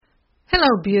Hello,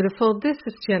 beautiful. This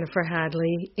is Jennifer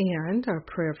Hadley, and our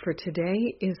prayer for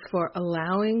today is for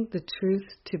allowing the truth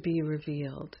to be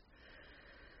revealed.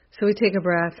 So we take a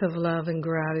breath of love and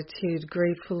gratitude,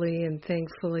 gratefully and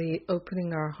thankfully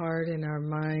opening our heart and our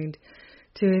mind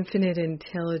to infinite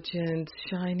intelligence,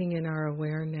 shining in our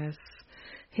awareness.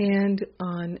 Hand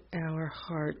on our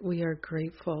heart. We are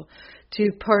grateful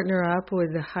to partner up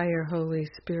with the higher Holy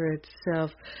Spirit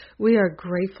self. We are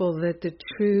grateful that the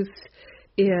truth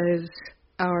is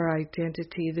our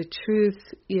identity. The truth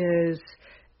is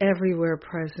everywhere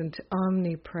present,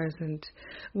 omnipresent.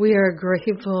 We are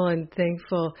grateful and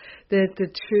thankful that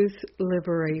the truth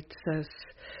liberates us.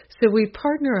 So we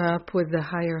partner up with the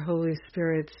higher Holy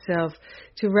Spirit self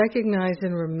to recognize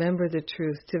and remember the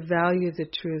truth, to value the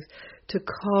truth, to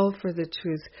call for the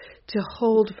truth, to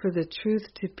hold for the truth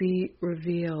to be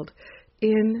revealed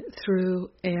in,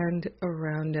 through, and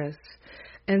around us.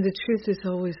 And the truth is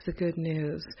always the good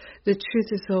news. The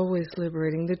truth is always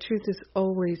liberating. The truth is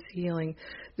always healing.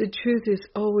 The truth is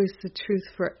always the truth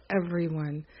for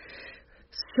everyone.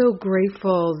 So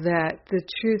grateful that the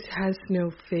truth has no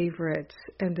favorites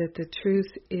and that the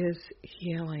truth is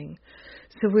healing.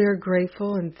 So we are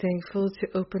grateful and thankful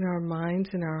to open our minds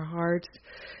and our hearts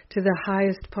to the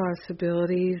highest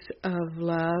possibilities of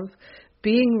love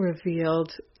being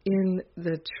revealed in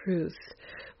the truth.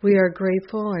 We are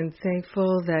grateful and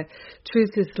thankful that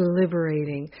truth is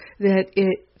liberating, that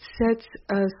it sets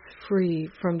us free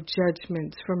from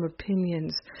judgments, from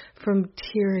opinions, from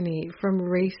tyranny, from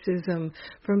racism,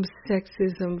 from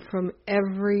sexism, from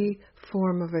every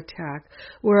form of attack.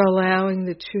 We're allowing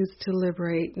the truth to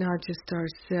liberate not just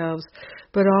ourselves,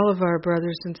 but all of our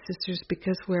brothers and sisters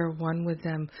because we're one with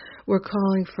them. We're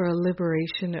calling for a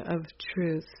liberation of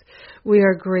truth. We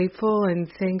are grateful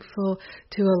and thankful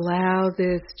to allow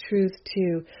this truth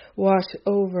to wash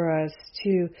over us,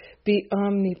 to be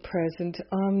omnipresent,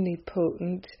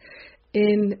 omnipotent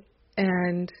in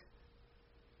and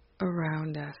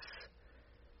around us.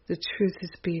 The truth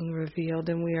is being revealed,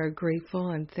 and we are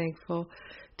grateful and thankful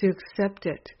to accept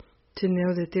it, to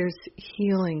know that there's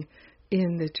healing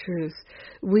in the truth.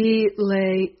 We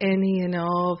lay any and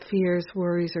all fears,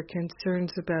 worries, or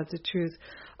concerns about the truth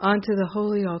onto the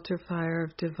holy altar fire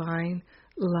of divine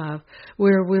love.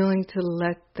 We're willing to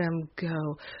let them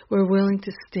go. We're willing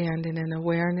to stand in an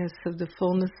awareness of the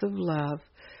fullness of love,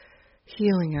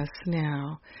 healing us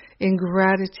now. In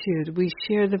gratitude, we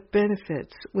share the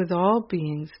benefits with all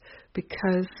beings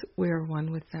because we are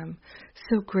one with them.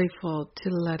 So grateful to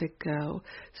let it go.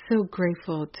 So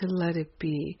grateful to let it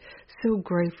be. So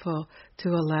grateful to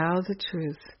allow the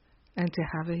truth and to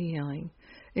have a healing.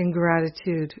 In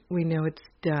gratitude, we know it's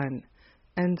done.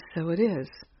 And so it is.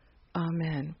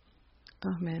 Amen.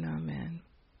 Amen.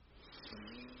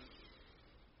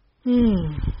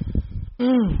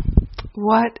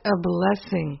 What a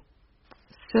blessing.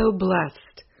 So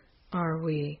blessed are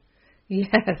we.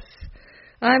 Yes,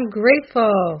 I'm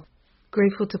grateful.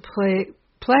 Grateful to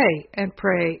play and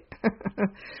pray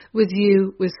with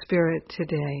you, with Spirit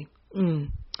today.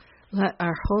 Let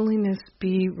our holiness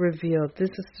be revealed. This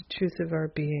is the truth of our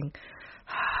being.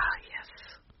 Yes.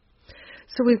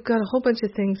 So we've got a whole bunch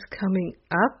of things coming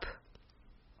up.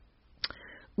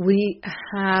 We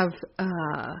have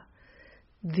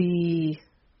the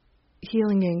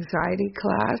Healing Anxiety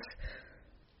class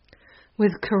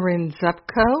with Corinne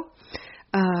Zupko.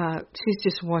 She's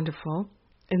just wonderful.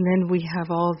 And then we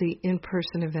have all the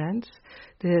in-person events,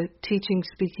 the teaching,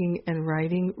 speaking, and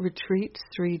writing retreats,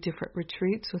 3 different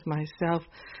retreats with myself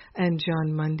and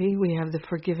John Mundy. We have the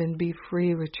Forgive and Be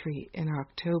Free retreat in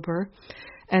October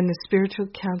and the Spiritual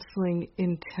Counseling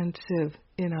Intensive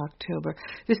in October.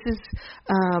 This is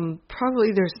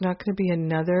probably there's not going to be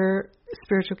another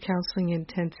Spiritual Counseling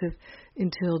Intensive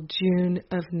until June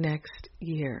of next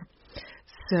year.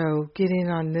 So get in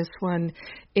on this one.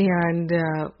 And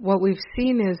what we've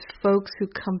seen is folks who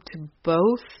come to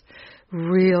both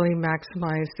really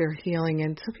maximize their healing.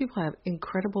 And some people have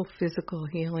incredible physical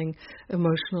healing,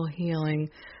 emotional healing.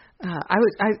 I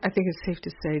think it's safe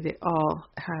to say they all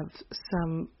have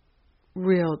some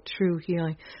real, true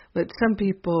healing. But some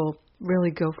people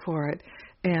really go for it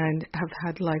and have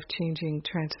had life-changing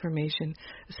transformation,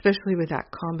 especially with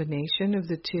that combination of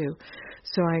the two.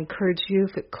 So I encourage you,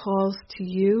 if it calls to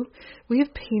you, we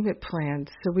have payment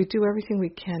plans, so we do everything we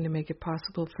can to make it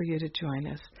possible for you to join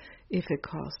us if it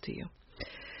calls to you.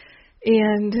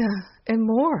 And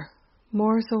more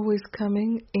is always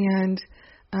coming, and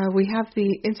we have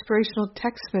the inspirational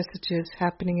text messages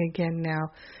happening again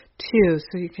now, too,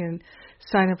 so you can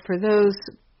sign up for those.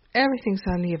 Everything's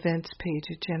on the events page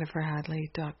at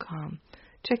jenniferhadley.com.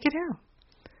 Check it out.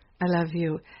 I love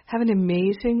you. Have an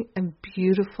amazing and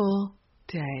beautiful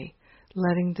day,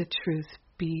 letting the truth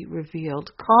be revealed,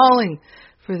 calling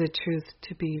for the truth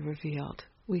to be revealed.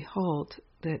 We hold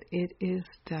that it is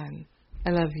done. I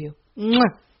love you.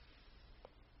 Mwah.